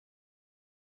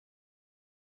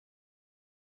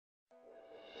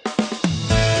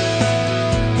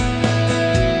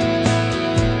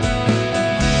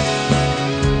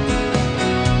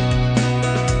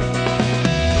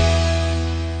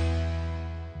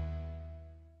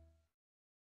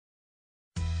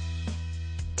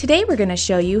Today we're going to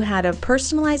show you how to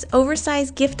personalize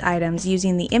oversized gift items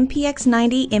using the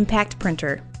MPX90 Impact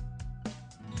printer.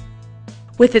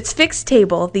 With its fixed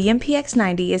table, the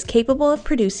MPX90 is capable of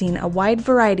producing a wide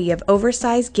variety of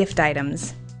oversized gift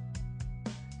items.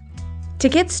 To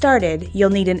get started,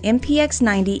 you'll need an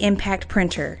MPX90 Impact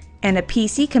printer and a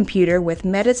PC computer with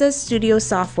Metaza Studio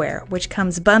software, which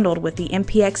comes bundled with the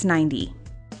MPX90.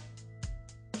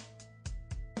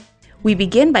 We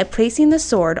begin by placing the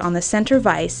sword on the center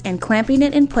vise and clamping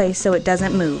it in place so it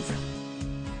doesn't move.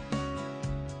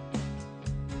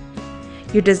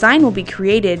 Your design will be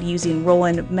created using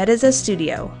ROLAND Metaza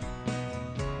Studio.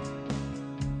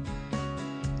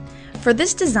 For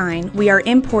this design, we are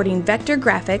importing vector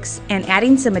graphics and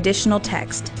adding some additional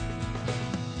text.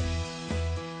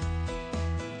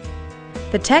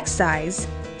 The text size,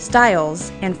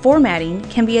 styles, and formatting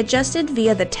can be adjusted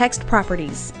via the text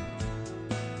properties.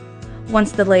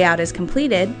 Once the layout is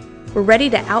completed, we're ready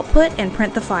to output and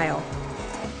print the file.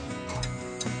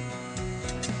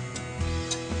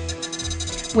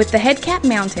 With the head cap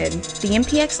mounted, the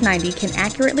MPX90 can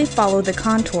accurately follow the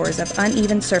contours of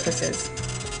uneven surfaces.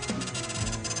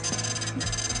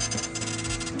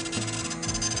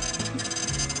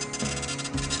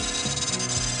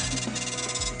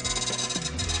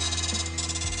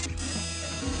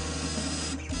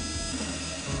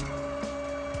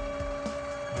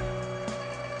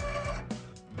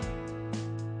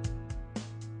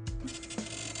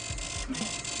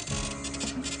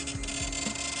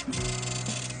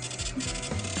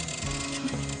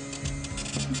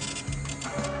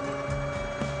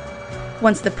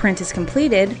 Once the print is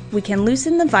completed, we can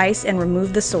loosen the vise and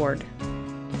remove the sword.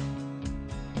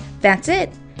 That's it!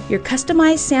 Your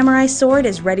customized samurai sword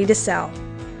is ready to sell.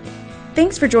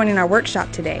 Thanks for joining our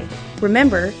workshop today.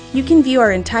 Remember, you can view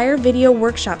our entire video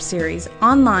workshop series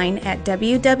online at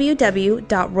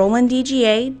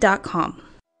www.rolanddga.com.